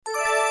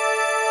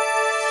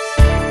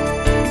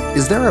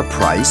Is there a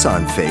price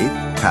on faith?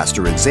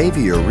 Pastor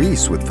Xavier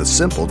Reese with the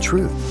simple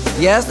truth.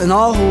 Yes, and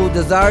all who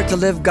desire to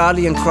live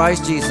godly in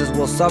Christ Jesus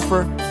will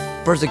suffer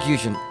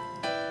persecution.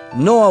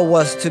 Noah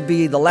was to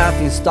be the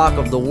laughing stock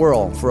of the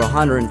world for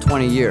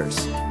 120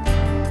 years.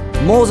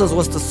 Moses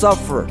was to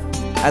suffer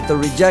at the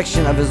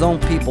rejection of his own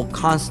people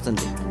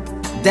constantly.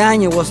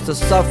 Daniel was to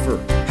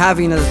suffer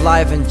having his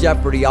life in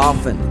jeopardy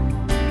often.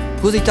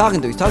 Who's he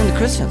talking to? He's talking to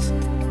Christians.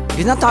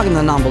 He's not talking to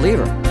a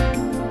non-believer.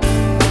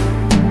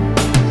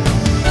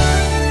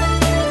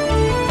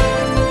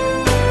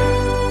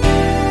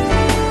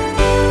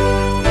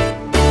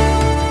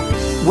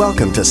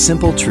 Welcome to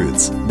Simple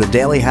Truths, the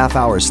daily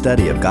half-hour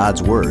study of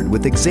God's Word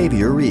with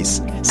Xavier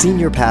Reese,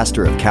 Senior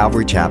Pastor of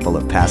Calvary Chapel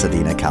of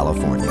Pasadena,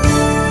 California.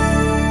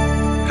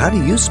 How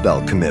do you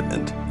spell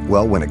commitment?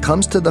 Well, when it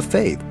comes to the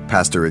faith,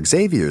 Pastor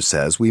Xavier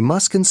says we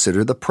must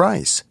consider the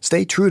price,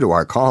 stay true to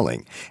our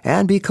calling,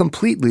 and be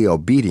completely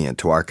obedient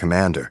to our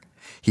commander.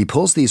 He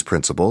pulls these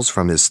principles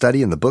from his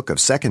study in the book of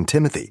 2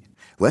 Timothy.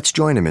 Let's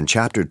join him in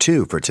chapter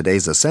 2 for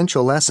today's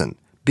essential lesson,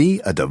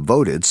 Be a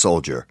Devoted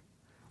Soldier.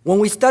 When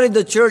we studied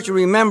the church,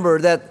 remember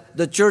that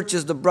the church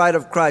is the bride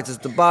of Christ, it's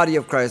the body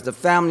of Christ, the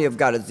family of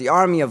God, it's the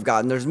army of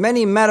God. And there's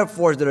many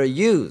metaphors that are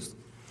used.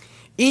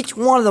 Each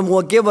one of them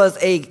will give us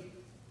a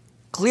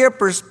clear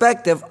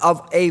perspective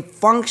of a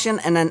function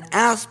and an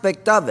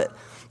aspect of it.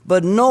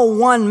 But no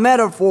one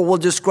metaphor will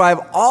describe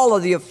all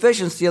of the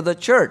efficiency of the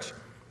church.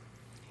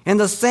 And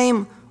the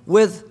same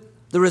with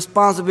the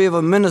responsibility of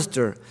a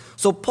minister.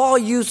 So Paul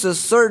uses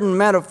certain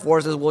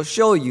metaphors, as we'll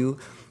show you,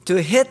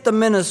 to hit the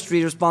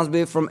ministry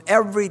responsibility from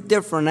every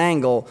different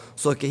angle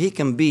so he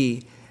can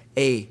be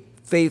a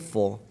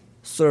faithful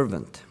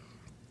servant.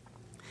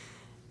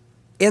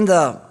 In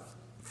the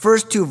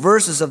first two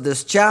verses of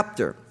this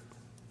chapter,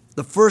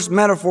 the first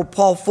metaphor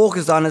Paul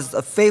focused on is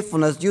a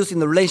faithfulness using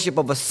the relationship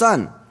of a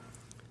son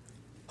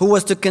who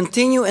was to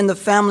continue in the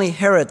family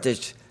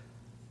heritage,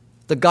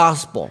 the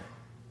gospel.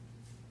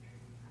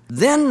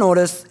 Then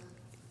notice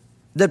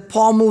that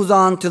Paul moves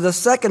on to the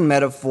second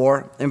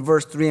metaphor in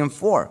verse 3 and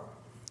 4.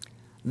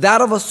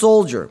 That of a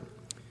soldier,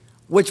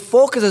 which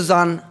focuses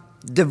on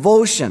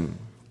devotion,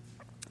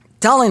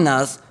 telling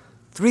us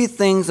three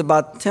things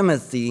about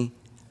Timothy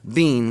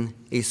being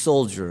a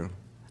soldier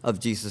of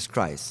Jesus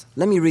Christ.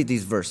 Let me read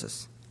these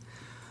verses.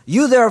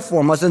 You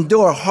therefore must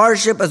endure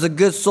hardship as a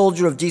good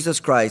soldier of Jesus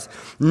Christ.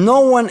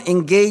 No one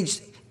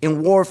engaged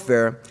in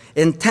warfare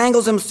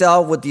entangles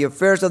himself with the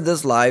affairs of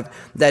this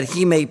life, that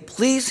he may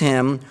please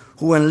him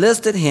who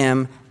enlisted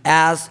him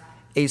as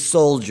a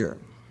soldier.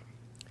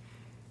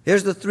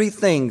 Here's the three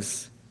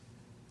things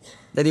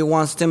that he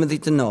wants Timothy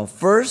to know.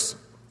 First,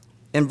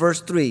 in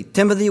verse 3,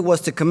 Timothy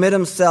was to commit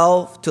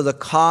himself to the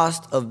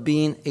cost of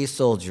being a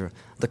soldier.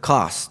 The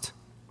cost.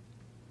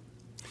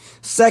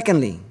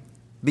 Secondly,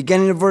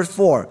 beginning in verse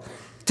 4,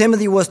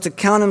 Timothy was to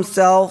count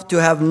himself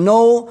to have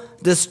no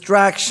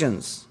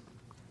distractions.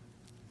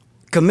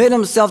 Commit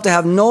himself to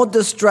have no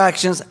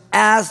distractions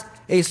as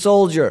a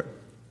soldier.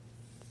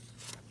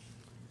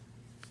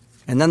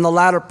 And then the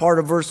latter part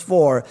of verse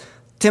 4,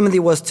 Timothy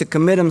was to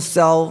commit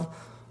himself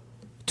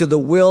to the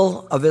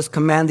will of his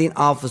commanding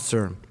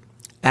officer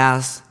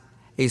as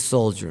a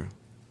soldier.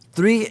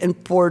 Three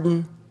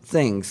important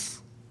things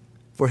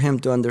for him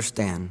to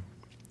understand.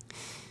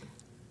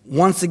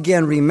 Once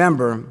again,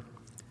 remember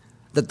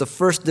that the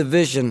first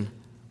division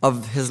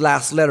of his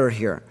last letter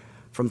here,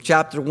 from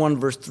chapter 1,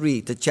 verse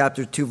 3 to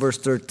chapter 2, verse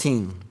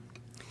 13,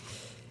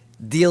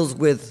 deals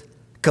with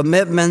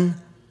commitment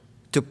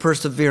to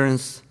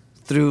perseverance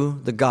through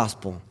the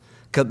gospel.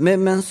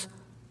 Commitments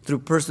through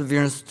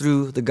perseverance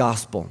through the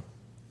gospel.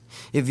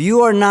 If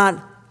you are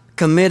not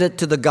committed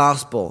to the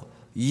gospel,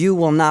 you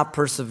will not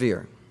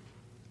persevere.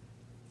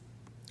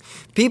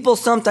 People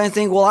sometimes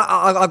think, well,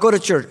 I'll go to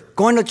church.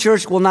 Going to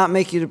church will not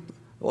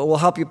will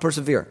help you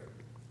persevere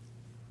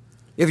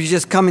if you're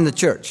just coming to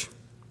church.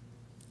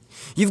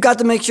 You've got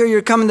to make sure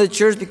you're coming to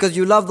church because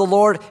you love the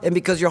Lord and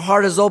because your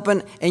heart is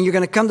open and you're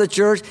going to come to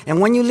church. And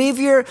when you leave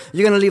here,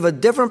 you're going to leave a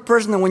different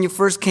person than when you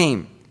first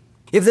came.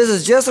 If this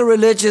is just a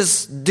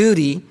religious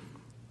duty,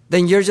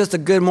 then you're just a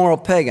good moral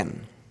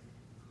pagan.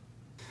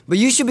 But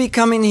you should be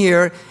coming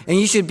here and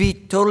you should be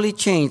totally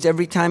changed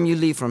every time you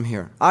leave from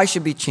here. I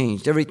should be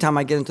changed every time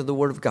I get into the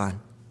Word of God.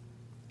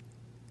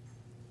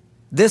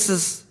 This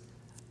is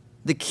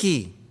the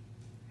key.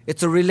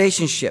 It's a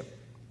relationship.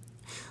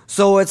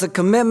 So it's a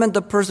commitment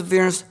to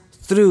perseverance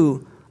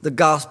through the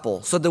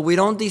gospel so that we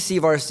don't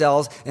deceive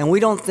ourselves and we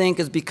don't think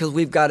it's because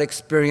we've got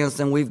experience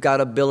and we've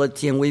got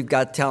ability and we've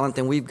got talent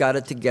and we've got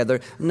it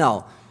together.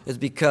 No, it's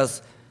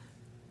because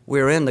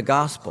we're in the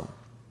gospel.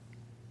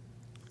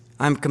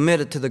 I'm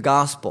committed to the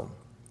gospel.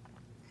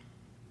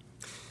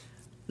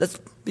 Let's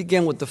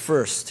begin with the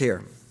first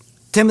here.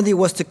 Timothy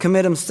was to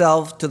commit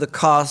himself to the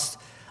cost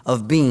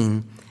of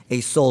being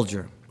a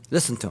soldier.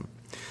 Listen to him.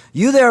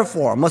 You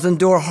therefore must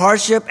endure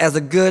hardship as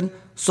a good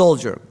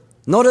soldier.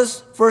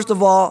 Notice, first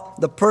of all,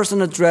 the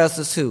person addressed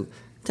is who?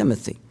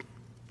 Timothy.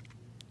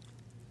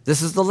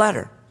 This is the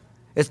letter.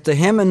 It's to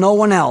him and no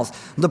one else.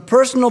 The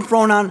personal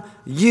pronoun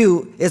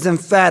you is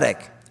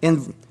emphatic.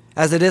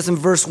 as it is in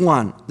verse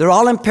 1. They're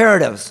all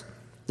imperatives.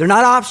 They're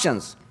not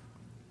options.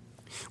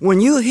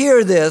 When you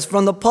hear this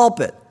from the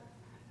pulpit,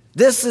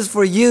 this is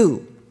for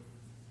you.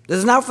 This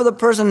is not for the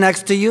person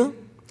next to you.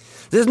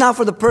 This is not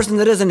for the person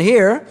that isn't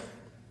here.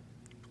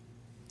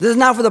 This is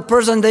not for the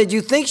person that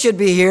you think should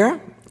be here.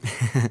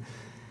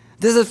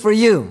 This is for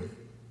you.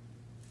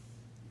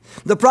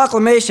 The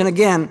proclamation,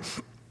 again,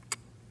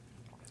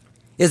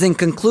 is in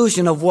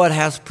conclusion of what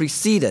has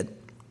preceded,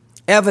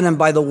 evident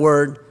by the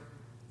word,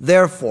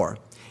 therefore.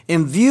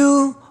 In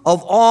view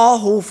of all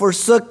who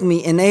forsook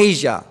me in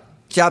Asia,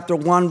 chapter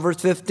 1,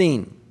 verse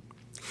 15.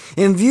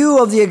 In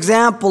view of the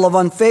example of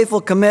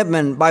unfaithful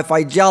commitment by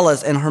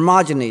Phygelus and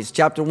Hermogenes,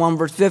 chapter 1,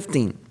 verse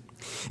 15.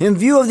 In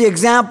view of the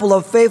example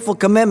of faithful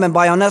commitment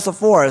by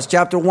Onesiphorus,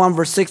 chapter 1,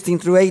 verse 16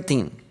 through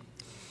 18.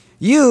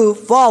 You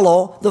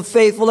follow the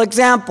faithful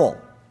example.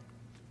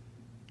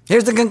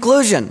 Here's the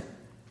conclusion.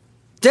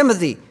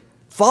 Timothy,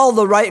 follow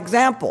the right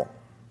example.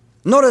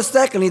 Notice,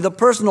 secondly, the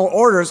personal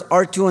orders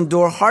are to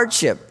endure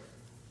hardship.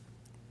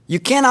 You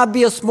cannot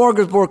be a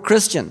smorgasbord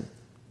Christian.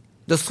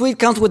 The sweet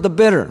comes with the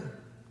bitter.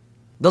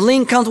 The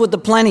lean comes with the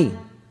plenty.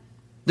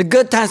 The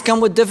good times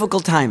come with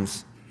difficult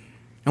times.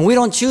 And we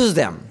don't choose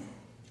them.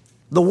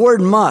 The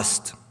word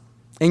must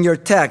in your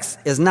text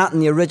is not in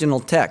the original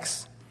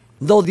text.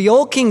 Though the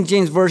Old King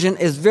James Version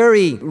is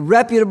very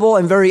reputable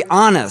and very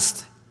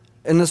honest.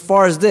 And as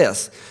far as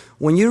this,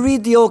 when you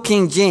read the Old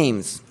King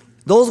James,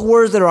 those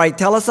words that are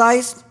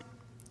italicized,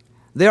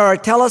 they are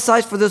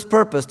italicized for this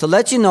purpose, to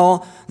let you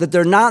know that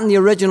they're not in the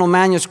original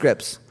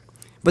manuscripts,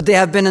 but they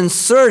have been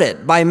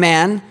inserted by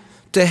man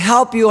to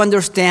help you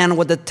understand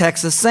what the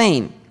text is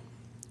saying.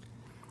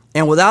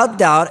 And without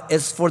doubt,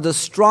 it's for the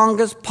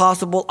strongest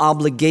possible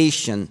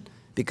obligation,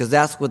 because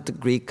that's what the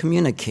Greek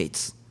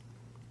communicates.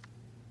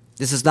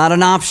 This is not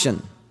an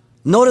option.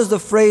 Notice the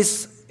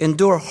phrase,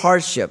 endure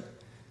hardship.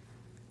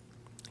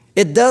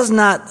 It does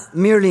not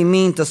merely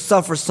mean to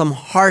suffer some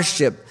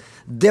hardship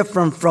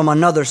different from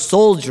another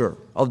soldier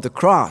of the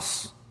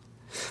cross,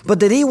 but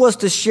that he was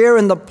to share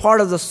in the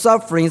part of the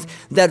sufferings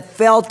that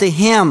fell to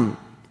him.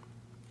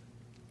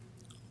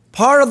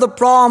 Part of the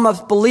problem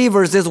of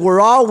believers is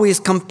we're always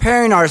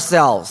comparing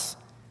ourselves.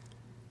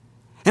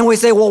 And we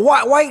say, well,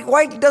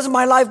 why doesn't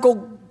my life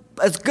go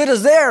as good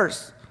as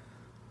theirs?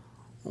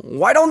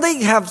 Why don't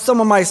they have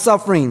some of my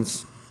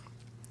sufferings?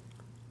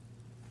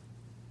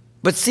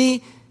 But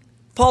see,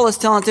 Paul is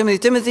telling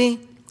Timothy,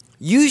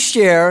 you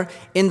share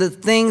in the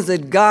things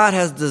that God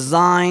has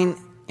designed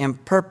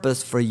and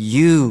purposed for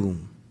you.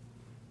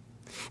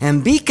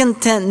 And be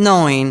content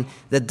knowing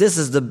that this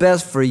is the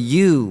best for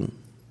you.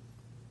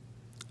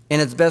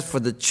 And it's best for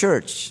the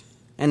church.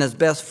 And it's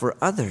best for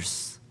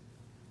others.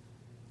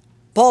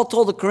 Paul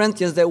told the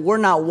Corinthians that we're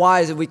not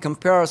wise if we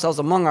compare ourselves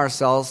among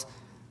ourselves.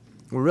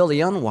 We're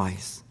really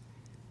unwise.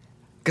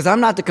 Because I'm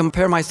not to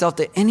compare myself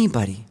to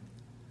anybody.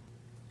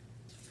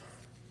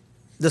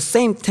 The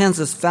same tense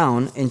is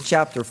found in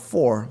chapter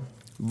 4,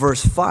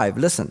 verse 5.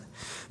 Listen.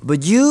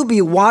 But you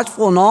be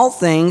watchful in all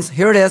things.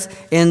 Here it is.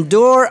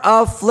 Endure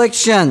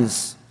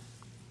afflictions.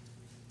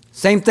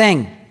 Same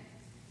thing.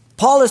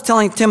 Paul is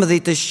telling Timothy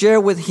to share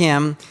with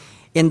him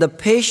in the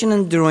patient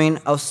enduring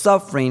of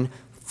suffering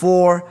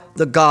for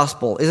the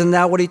gospel. Isn't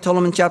that what he told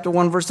him in chapter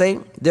 1, verse 8?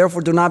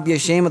 Therefore do not be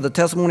ashamed of the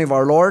testimony of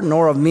our Lord,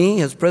 nor of me,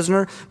 his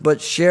prisoner,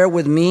 but share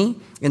with me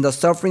in the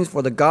sufferings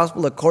for the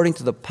gospel according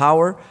to the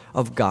power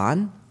of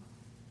God.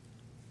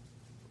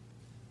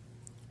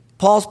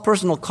 Paul's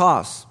personal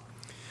cost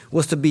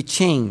was to be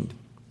chained,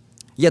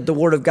 yet the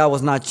word of God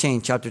was not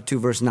chained, chapter 2,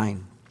 verse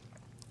 9.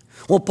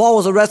 When Paul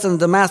was arrested on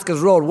the Damascus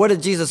road, what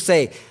did Jesus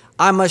say?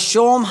 I must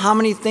show him how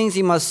many things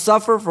he must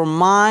suffer for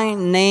my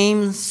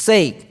name's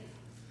sake.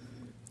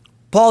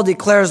 Paul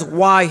declares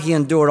why he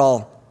endured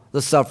all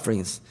the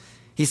sufferings.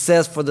 He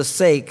says, for the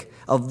sake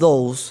of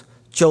those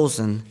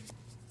chosen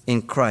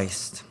in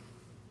Christ.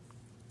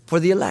 For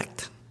the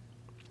elect,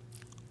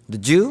 the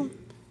Jew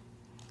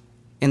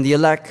and the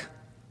elect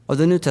of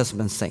the New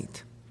Testament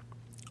saint.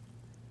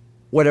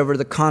 Whatever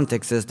the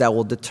context is, that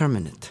will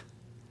determine it.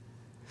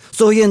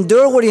 So he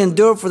endured what he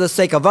endured for the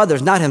sake of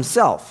others, not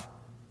himself.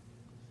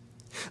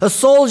 A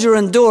soldier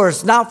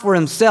endures not for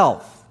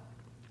himself,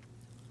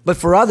 but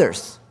for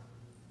others.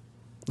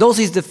 Those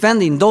he's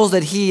defending, those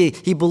that he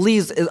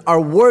believes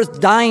are worth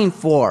dying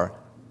for.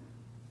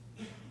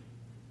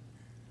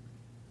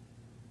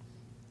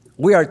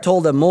 We are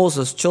told that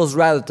Moses chose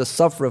rather to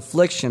suffer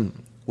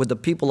affliction with the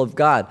people of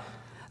God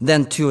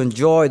than to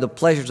enjoy the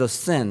pleasures of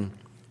sin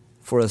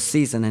for a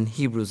season in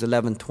Hebrews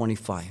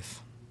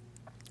 11:25.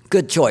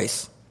 Good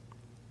choice.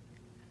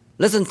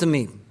 Listen to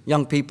me,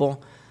 young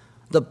people.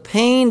 The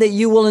pain that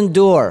you will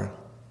endure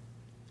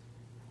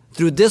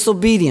through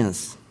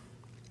disobedience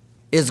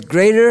is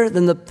greater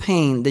than the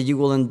pain that you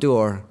will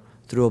endure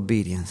through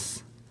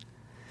obedience.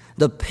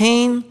 The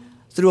pain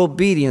through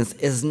obedience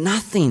is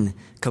nothing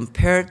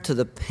compared to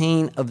the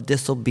pain of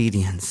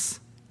disobedience.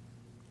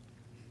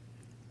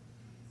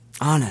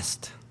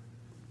 Honest.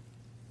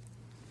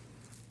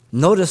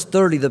 Notice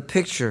thirdly the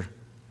picture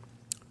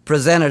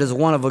presented as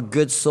one of a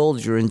good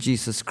soldier in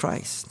Jesus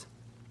Christ.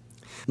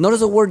 Notice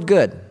the word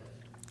good,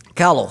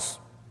 kalos.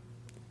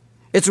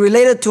 It's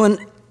related to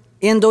an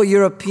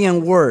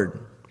Indo-European word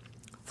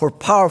for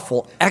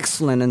powerful,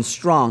 excellent, and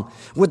strong,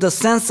 with the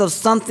sense of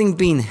something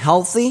being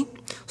healthy,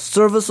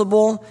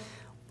 serviceable,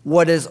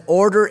 what is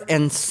order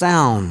and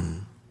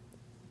sound.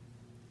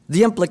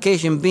 The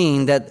implication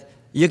being that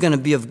you're going to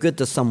be of good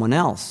to someone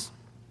else.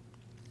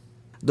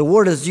 The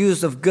word is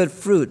used of good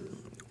fruit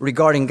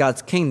regarding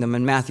God's kingdom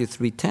in Matthew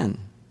 3:10.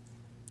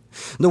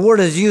 The word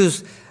is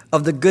used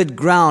of the good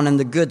ground and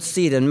the good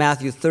seed in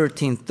Matthew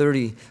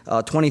 23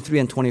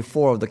 and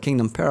 24 of the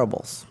kingdom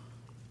parables.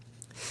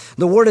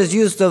 The word is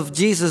used of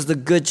Jesus, the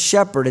good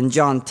shepherd, in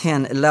John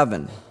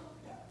 10:11.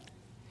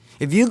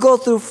 If you go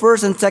through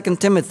 1 and 2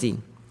 Timothy,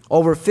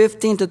 over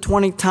 15 to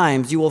 20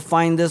 times, you will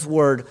find this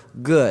word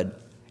good.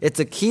 It's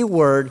a key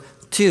word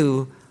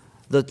to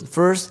the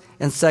first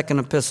and second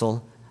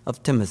epistle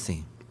of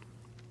Timothy.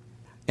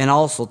 And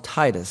also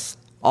Titus,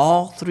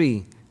 all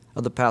three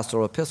of the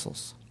pastoral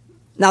epistles.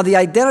 Now, the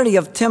identity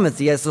of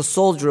Timothy as the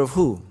soldier of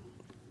who?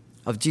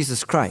 Of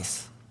Jesus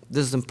Christ.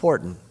 This is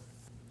important.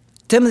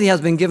 Timothy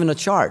has been given a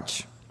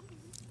charge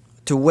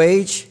to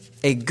wage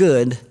a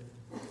good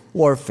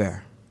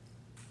warfare.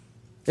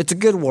 It's a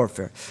good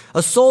warfare.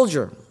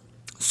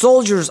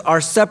 Soldiers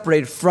are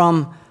separated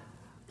from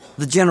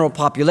the general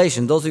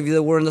population. Those of you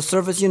that were in the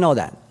service, you know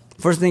that.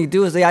 First thing you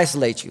do is they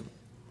isolate you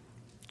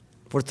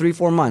for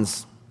 3-4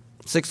 months,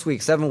 6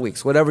 weeks, 7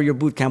 weeks, whatever your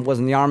boot camp was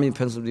in the Army,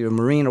 depends if you're a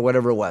Marine or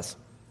whatever it was.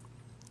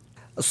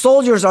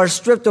 Soldiers are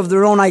stripped of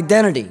their own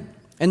identity,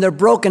 and they're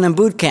broken in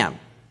boot camp,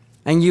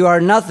 and you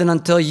are nothing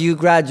until you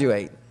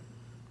graduate.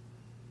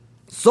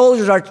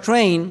 Soldiers are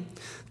trained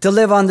to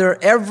live under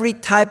every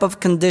type of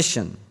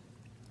condition.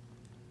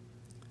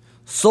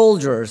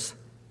 Soldiers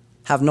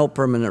have no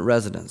permanent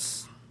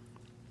residence.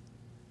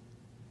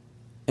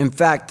 In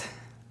fact,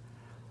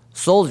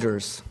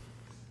 soldiers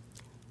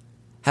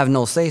have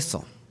no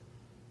say-so.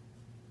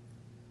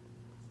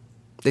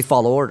 They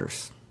follow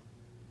orders.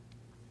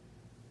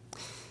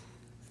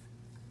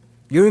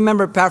 You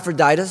remember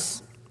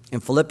Epaphroditus in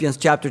Philippians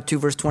chapter 2,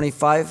 verse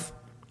 25?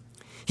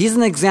 He's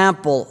an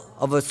example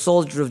of a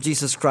soldier of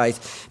Jesus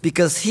Christ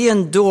because he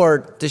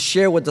endured to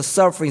share with the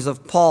sufferings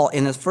of Paul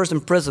in his first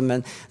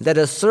imprisonment that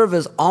his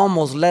service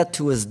almost led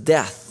to his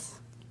death.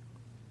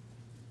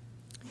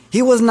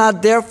 He was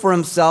not there for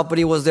himself, but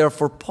he was there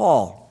for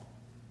Paul.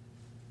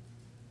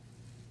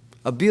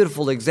 A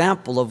beautiful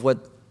example of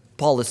what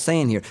Paul is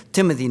saying here.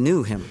 Timothy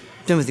knew him.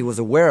 Timothy was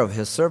aware of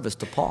his service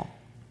to Paul.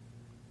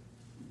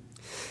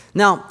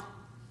 Now,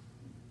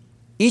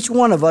 each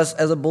one of us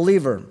as a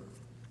believer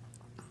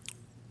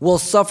will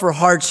suffer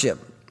hardship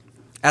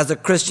as a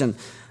Christian,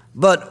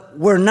 but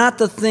we're not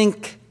to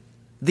think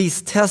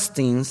these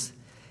testings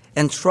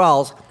and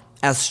trials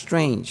as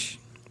strange,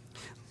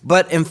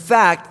 but in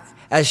fact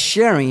as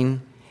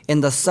sharing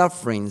in the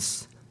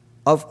sufferings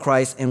of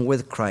Christ and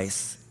with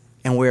Christ,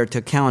 and we are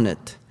to count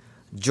it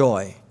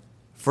joy.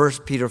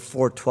 1 Peter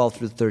 4:12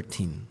 through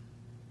 13.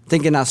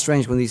 Think it not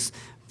strange when these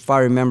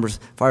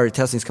fiery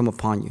testings come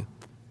upon you.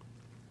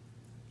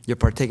 You're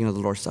partaking of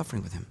the Lord's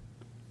suffering with him.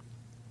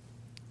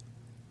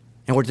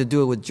 And we're to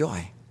do it with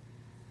joy.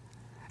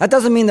 That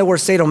doesn't mean that we're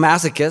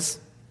sadomasochists.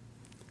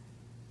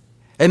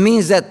 It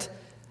means that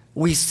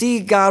we see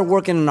God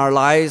working in our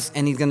lives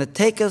and he's going to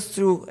take us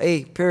through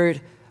a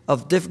period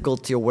of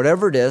difficulty or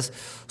whatever it is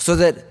so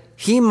that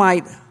he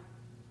might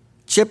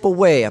chip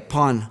away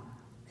upon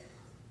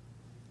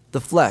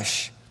the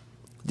flesh,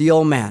 the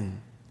old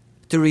man,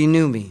 to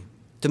renew me,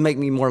 to make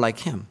me more like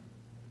him,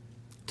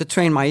 to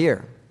train my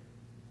ear,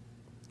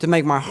 to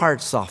make my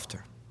heart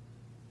softer,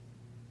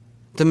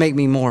 to make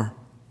me more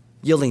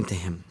yielding to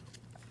him.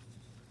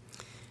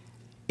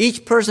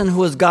 Each person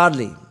who is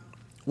godly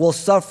will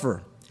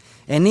suffer,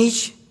 and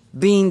each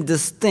being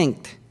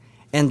distinct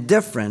and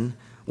different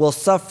will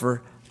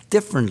suffer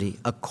differently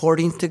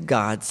according to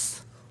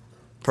God's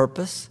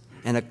purpose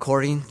and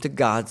according to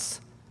God's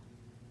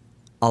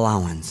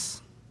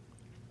allowance.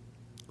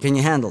 Can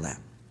you handle that?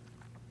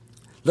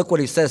 Look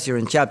what he says here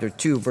in chapter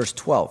 2, verse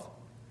 12.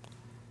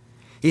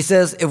 He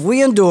says, if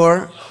we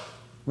endure,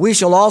 we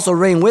shall also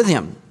reign with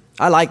him.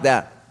 I like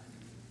that.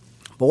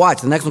 But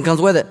watch, the next one comes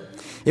with it.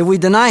 If we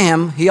deny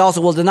him, he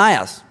also will deny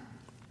us.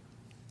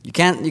 You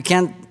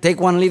can't take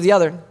one and leave the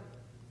other.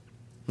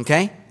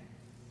 Okay?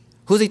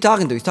 Who's he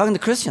talking to? He's talking to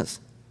Christians.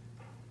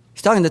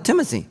 He's talking to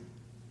Timothy.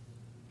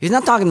 He's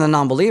not talking to the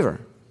non-believer.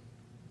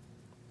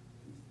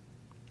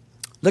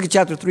 Look at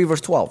chapter 3,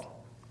 verse 12.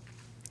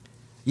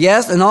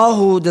 Yes, and all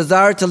who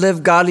desire to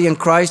live godly in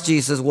Christ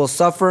Jesus will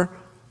suffer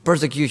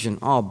persecution.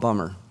 Oh,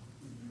 bummer.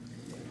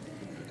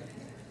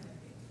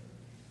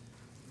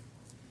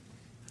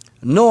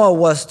 Noah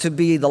was to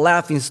be the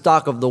laughing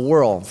stock of the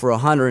world for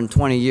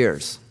 120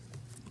 years.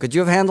 Could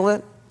you have handled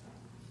it?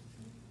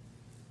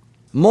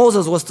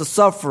 Moses was to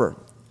suffer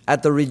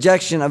at the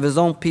rejection of his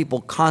own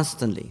people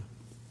constantly.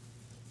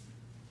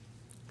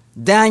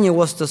 Daniel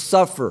was to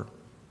suffer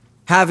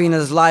having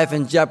his life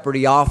in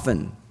jeopardy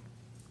often.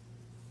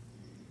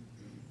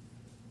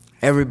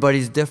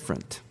 Everybody's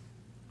different.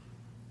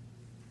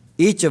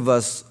 Each of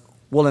us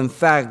will in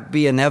fact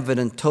be an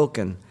evident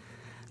token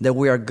that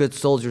we are good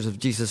soldiers of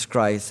Jesus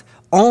Christ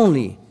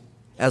only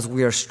as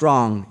we are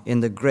strong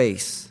in the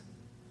grace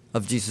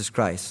of Jesus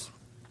Christ.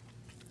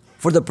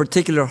 For the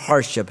particular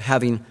hardship,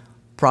 having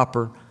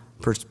proper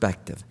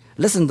perspective.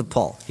 Listen to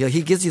Paul.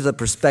 He gives you the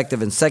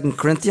perspective in 2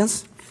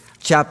 Corinthians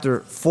chapter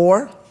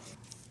 4,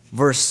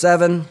 verse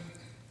 7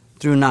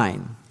 through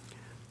 9.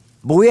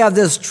 But we have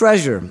this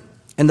treasure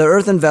in the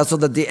earthen vessel,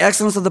 that the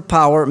excellence of the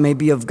power may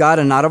be of God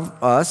and not of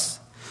us.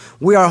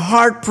 We are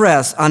hard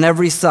pressed on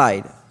every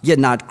side, yet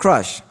not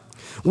crushed.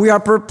 We are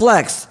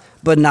perplexed,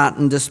 but not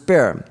in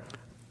despair.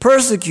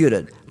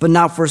 Persecuted, but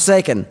not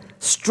forsaken.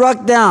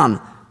 Struck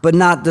down, but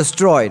not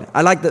destroyed.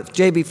 I like the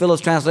J.B.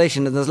 Phillips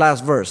translation in this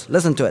last verse.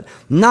 Listen to it.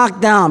 Knocked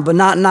down, but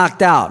not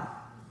knocked out.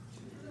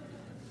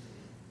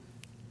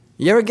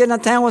 You ever get in a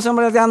town with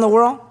somebody like that in the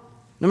world?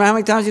 No matter how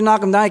many times you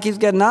knock him down, he keeps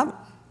getting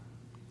up.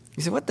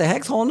 You say, what the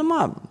heck's holding him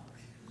up?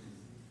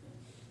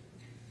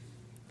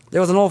 There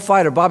was an old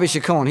fighter, Bobby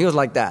Chacon. He was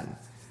like that.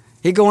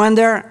 He'd go in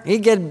there,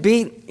 he'd get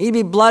beat, he'd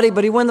be bloody,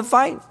 but he'd win the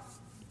fight.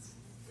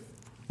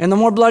 And the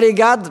more bloody he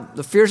got,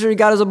 the fiercer he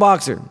got as a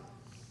boxer.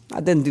 I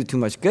didn't do too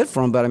much good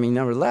for him, but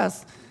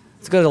nevertheless,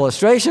 it's a good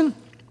illustration.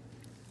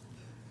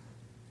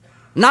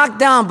 Knocked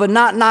down, but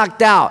not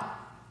knocked out.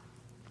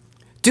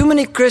 Too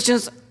many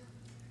Christians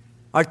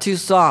are too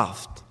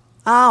soft.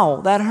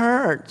 Ow, that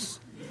hurts.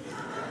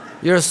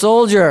 You're a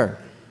soldier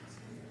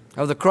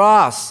of the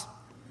cross.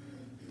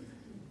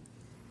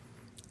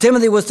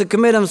 Timothy was to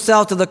commit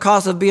himself to the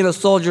cause of being a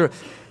soldier.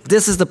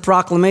 This is the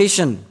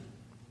proclamation.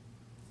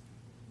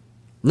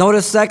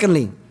 Notice,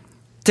 secondly,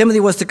 Timothy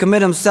was to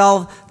commit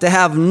himself to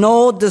have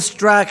no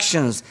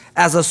distractions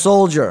as a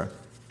soldier.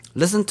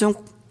 Listen to him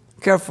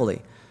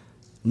carefully.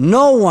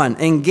 No one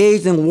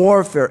engaged in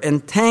warfare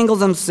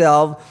entangles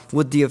himself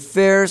with the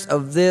affairs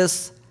of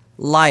this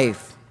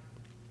life.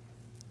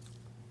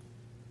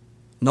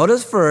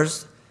 Notice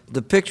first,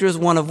 the picture is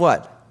one of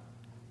what?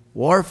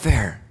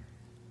 Warfare.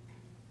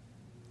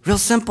 Real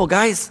simple,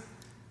 guys.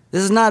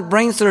 This is not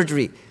brain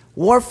surgery.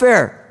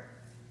 Warfare.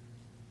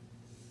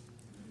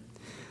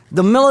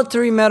 The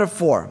military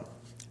metaphor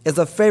is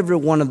a favorite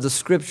one of the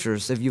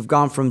scriptures if you've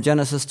gone from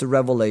Genesis to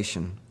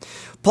Revelation.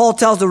 Paul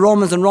tells the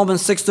Romans in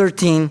Romans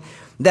 6:13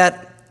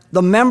 that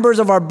the members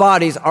of our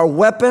bodies are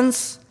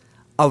weapons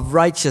of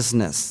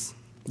righteousness.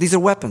 These are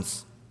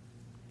weapons.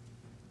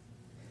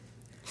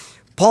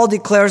 Paul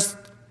declares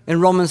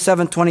in Romans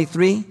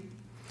 7:23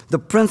 the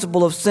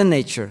principle of sin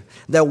nature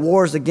that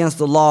wars against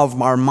the law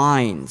of our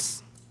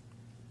minds.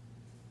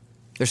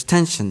 There's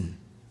tension.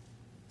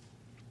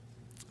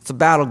 It's a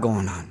battle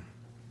going on.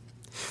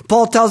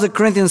 Paul tells the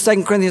Corinthians,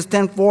 2 Corinthians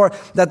 10:4,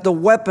 that the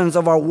weapons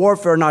of our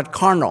warfare are not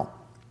carnal,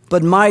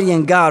 but mighty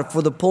in God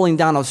for the pulling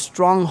down of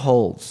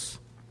strongholds.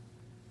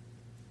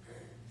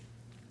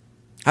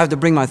 I have to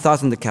bring my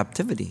thoughts into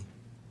captivity,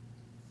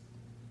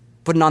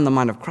 putting on the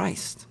mind of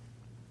Christ.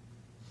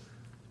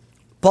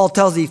 Paul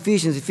tells the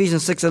Ephesians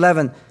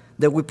 6:11,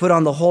 that we put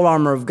on the whole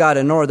armor of God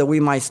in order that we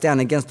might stand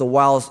against the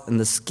wiles and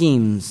the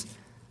schemes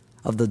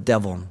of the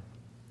devil.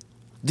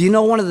 Do you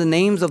know one of the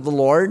names of the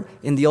Lord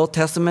in the Old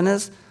Testament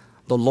is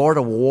the Lord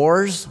of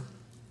Wars?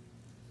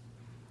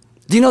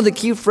 Do you know the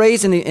key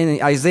phrase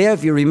in Isaiah,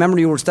 if you remember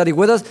you were studying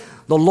with us,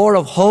 the Lord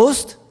of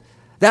Hosts?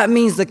 That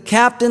means the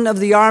captain of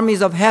the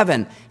armies of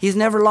heaven. He's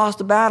never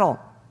lost a battle.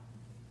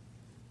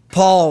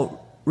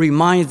 Paul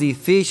reminds the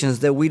Ephesians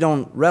that we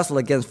don't wrestle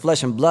against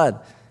flesh and blood,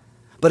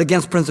 but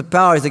against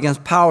principalities,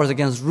 against powers,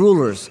 against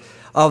rulers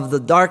of the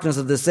darkness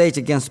of this age,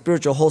 against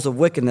spiritual hosts of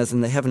wickedness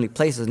in the heavenly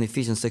places in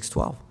Ephesians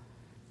 6:12.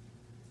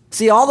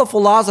 See, all the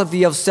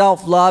philosophy of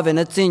self-love and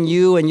it's in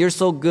you and you're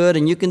so good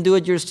and you can do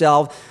it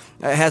yourself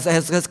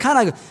has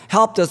kind of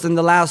helped us in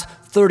the last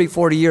 30,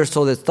 40 years,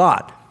 so it's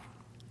thought.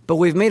 But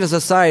we've made a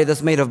society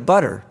that's made of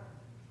butter.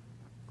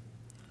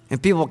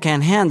 And people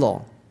can't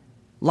handle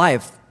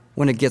life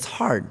when it gets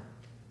hard.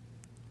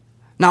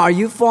 Now, are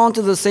you falling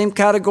to the same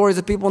categories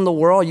of people in the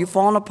world? Are you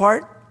falling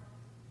apart?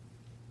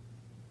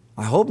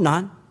 I hope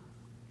not.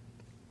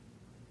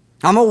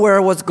 I'm aware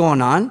of what's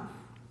going on.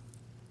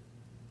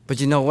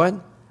 But you know what?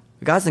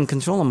 God's in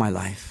control of my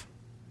life.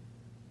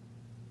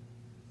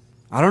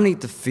 I don't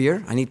need to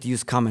fear. I need to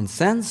use common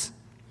sense.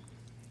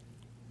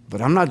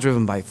 But I'm not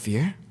driven by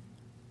fear.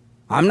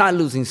 I'm not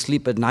losing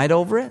sleep at night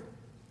over it.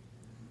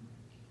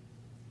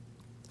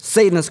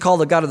 Satan is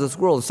called the god of this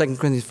world in 2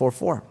 Corinthians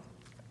 4:4.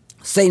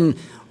 Satan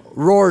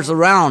roars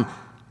around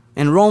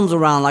and roams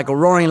around like a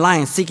roaring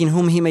lion, seeking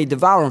whom he may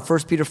devour in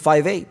 1 Peter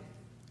 5:8.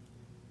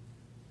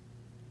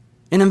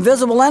 An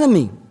invisible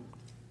enemy.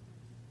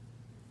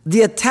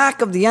 The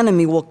attack of the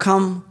enemy will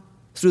come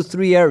through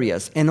three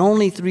areas, and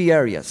only three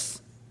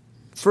areas.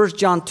 1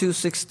 John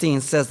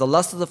 2:16 says, the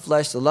lust of the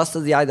flesh, the lust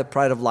of the eye, the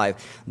pride of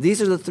life.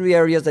 These are the three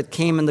areas that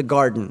came in the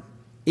garden.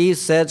 Eve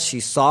said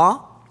she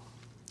saw,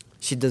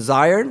 she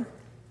desired,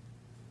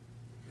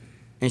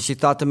 and she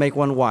thought to make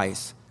one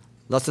wise.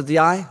 Lust of the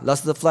eye,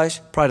 lust of the flesh,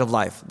 pride of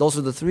life. Those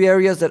are the three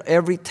areas that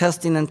every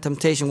testing and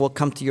temptation will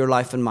come to your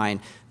life and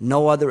mind.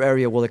 No other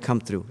area will it come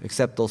through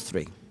except those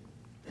three.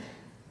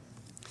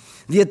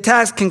 The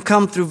attacks can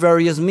come through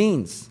various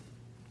means.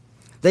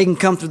 They can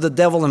come through the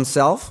devil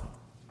himself,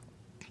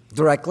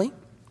 directly.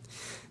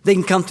 They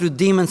can come through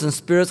demons and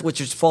spirits, which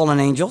are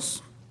fallen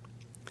angels.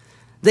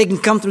 They can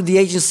come through the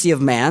agency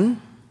of man.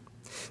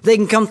 They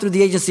can come through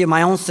the agency of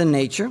my own sin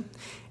nature.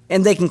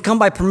 And they can come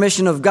by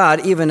permission of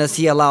God, even as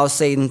he allows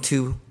Satan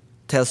to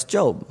test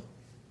Job.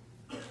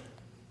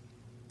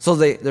 So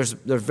there's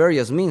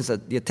various means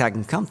that the attack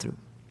can come through.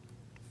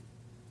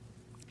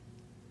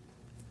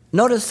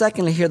 Notice,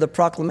 secondly, here the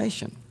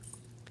proclamation.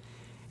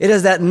 It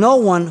is that no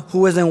one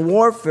who is in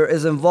warfare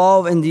is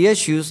involved in the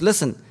issues,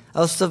 listen,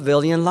 of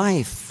civilian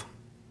life.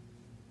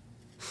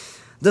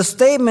 The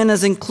statement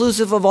is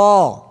inclusive of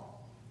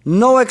all,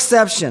 no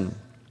exception.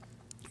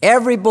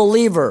 Every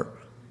believer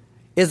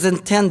is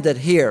intended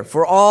here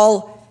for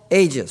all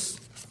ages.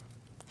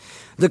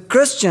 The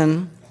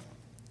Christian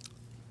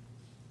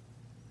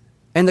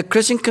and the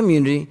Christian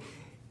community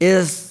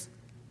is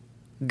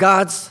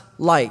God's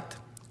light.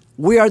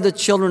 We are the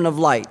children of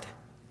light.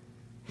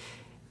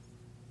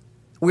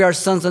 We are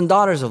sons and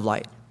daughters of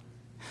light.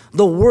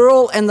 The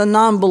world and the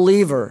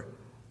non-believer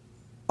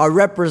are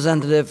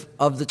representative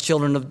of the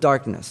children of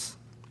darkness.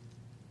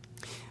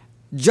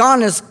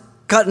 John is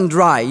cut and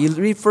dry. You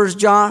read 1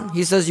 John,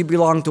 he says you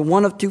belong to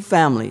one of two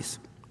families.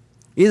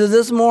 Either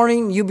this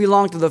morning you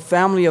belong to the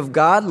family of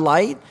God,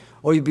 light,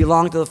 or you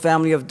belong to the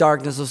family of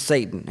darkness of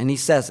Satan. And he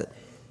says it.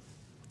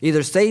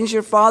 Either Satan's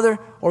your father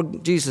or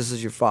Jesus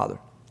is your father.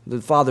 The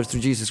Father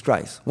through Jesus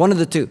Christ. One of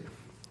the two.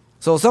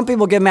 So some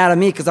people get mad at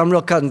me because I'm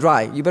real cut and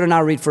dry. You better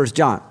not read 1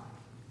 John.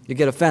 You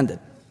get offended.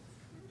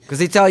 Because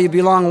he tells you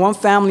belong to one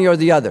family or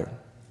the other.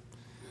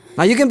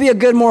 Now you can be a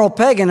good moral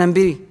pagan and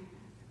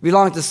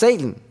belong to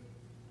Satan.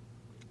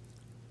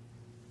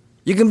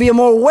 You can be a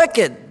more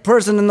wicked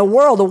person in the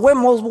world, the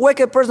most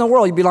wicked person in the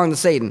world, you belong to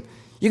Satan.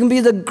 You can be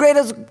the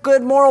greatest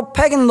good moral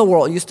pagan in the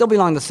world, you still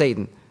belong to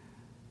Satan.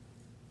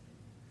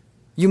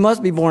 You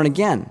must be born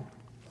again.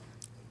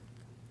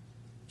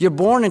 You're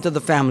born into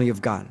the family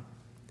of God.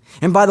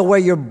 And by the way,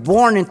 you're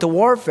born into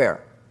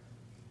warfare.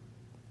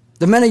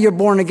 The minute you're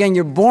born again,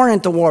 you're born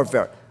into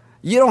warfare.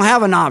 You don't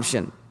have an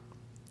option.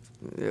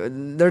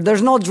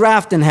 There's no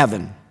draft in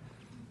heaven.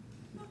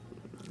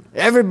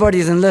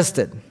 Everybody's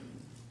enlisted.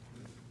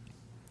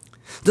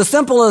 The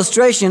simple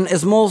illustration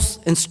is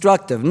most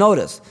instructive.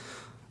 Notice,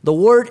 the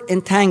word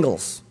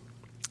entangles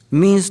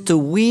means to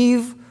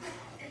weave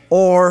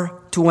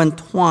or to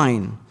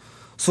entwine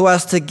so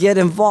as to get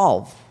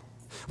involved,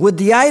 with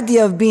the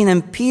idea of being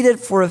impeded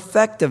for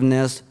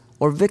effectiveness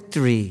or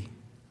victory.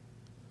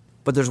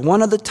 But there's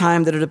one other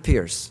time that it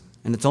appears,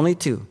 and it's only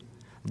two.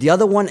 The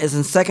other one is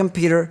in 2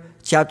 Peter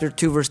chapter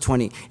 2, verse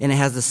 20, and it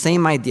has the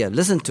same idea.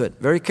 Listen to it,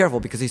 very careful,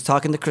 because he's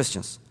talking to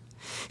Christians.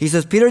 He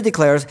says, Peter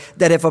declares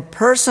that if a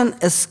person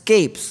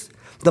escapes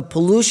the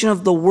pollution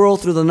of the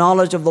world through the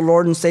knowledge of the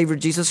Lord and Savior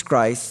Jesus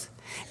Christ,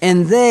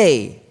 and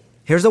they,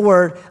 here's the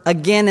word,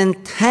 again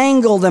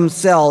entangle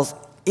themselves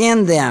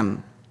in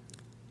them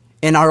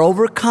and are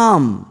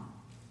overcome,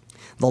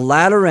 the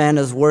latter end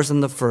is worse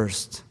than the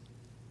first.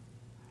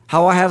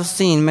 How I have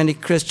seen many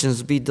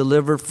Christians be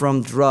delivered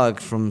from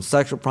drugs, from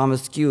sexual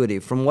promiscuity,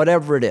 from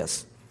whatever it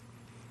is.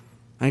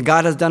 And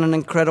God has done an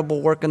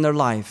incredible work in their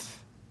life.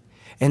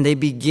 And they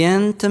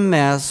begin to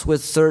mess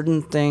with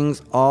certain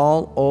things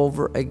all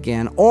over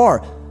again,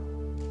 or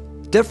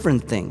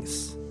different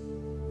things.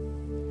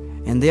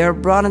 And they are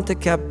brought into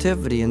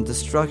captivity and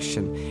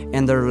destruction.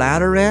 And their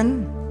latter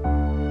end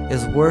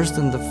is worse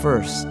than the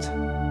first.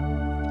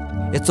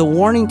 It's a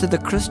warning to the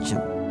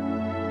Christian.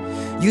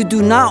 You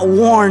do not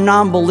warn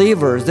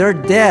non-believers, they're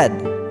dead.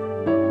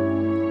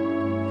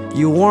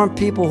 You warn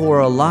people who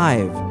are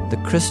alive, the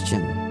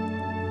Christian.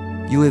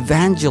 You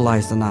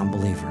evangelize the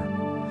non-believer.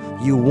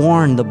 You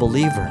warn the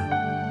believer.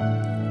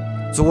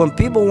 So when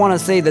people want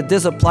to say that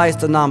this applies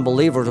to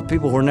non-believers or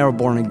people who are never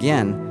born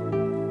again,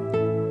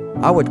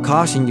 I would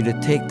caution you to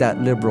take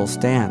that liberal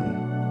stand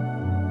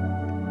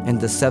and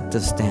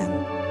deceptive stand.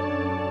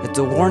 It's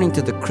a warning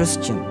to the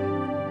Christian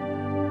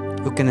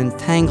who can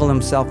entangle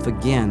himself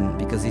again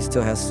because he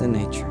still has sin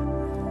nature.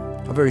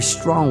 A very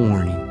strong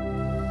warning.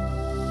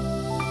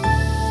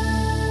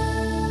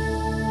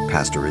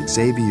 Pastor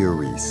Xavier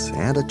Reese,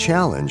 and a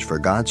challenge for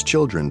God's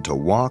children to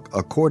walk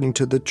according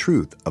to the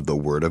truth of the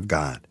Word of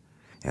God.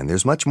 And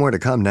there's much more to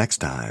come next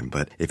time,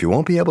 but if you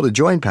won't be able to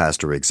join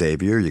Pastor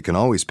Xavier, you can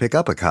always pick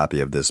up a copy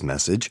of this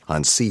message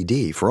on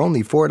CD for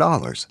only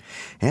 $4.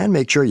 And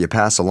make sure you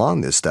pass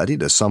along this study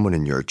to someone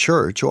in your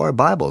church or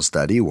Bible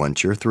study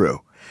once you're through.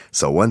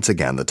 So once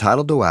again, the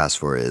title to ask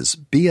for is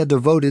Be a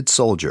Devoted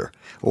Soldier,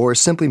 or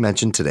simply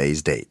mention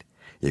today's date.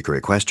 You can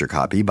request your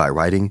copy by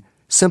writing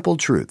Simple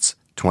Truths,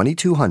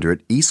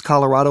 2200 East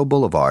Colorado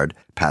Boulevard,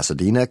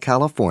 Pasadena,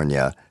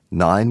 California,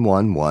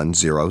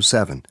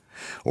 91107.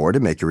 Or to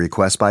make your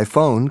request by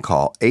phone,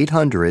 call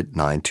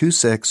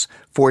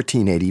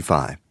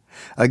 800-926-1485.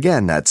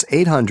 Again, that's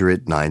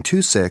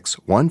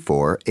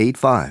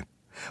 800-926-1485.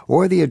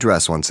 Or the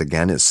address once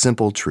again is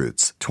Simple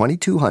Truths,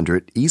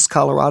 2200 East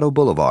Colorado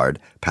Boulevard,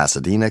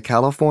 Pasadena,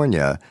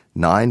 California,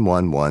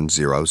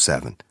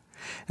 91107.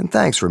 And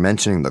thanks for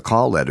mentioning the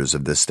call letters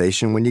of this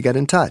station when you get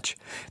in touch.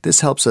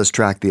 This helps us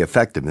track the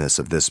effectiveness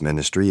of this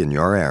ministry in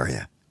your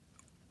area.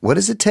 What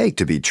does it take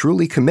to be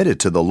truly committed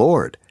to the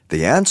Lord?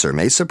 The answer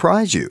may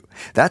surprise you.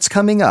 That's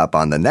coming up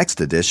on the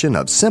next edition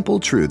of Simple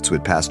Truths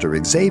with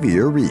Pastor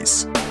Xavier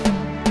Reese.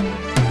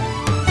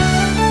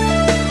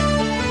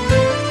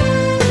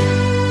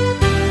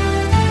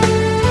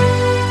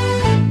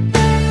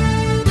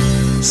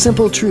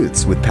 Simple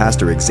Truths with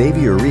Pastor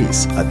Xavier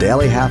Reese, a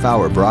daily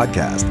half-hour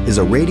broadcast, is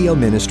a radio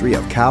ministry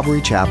of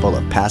Calvary Chapel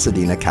of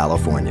Pasadena,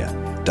 California.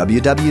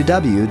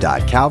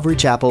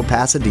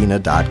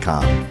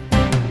 www.calvarychapelpasadena.com.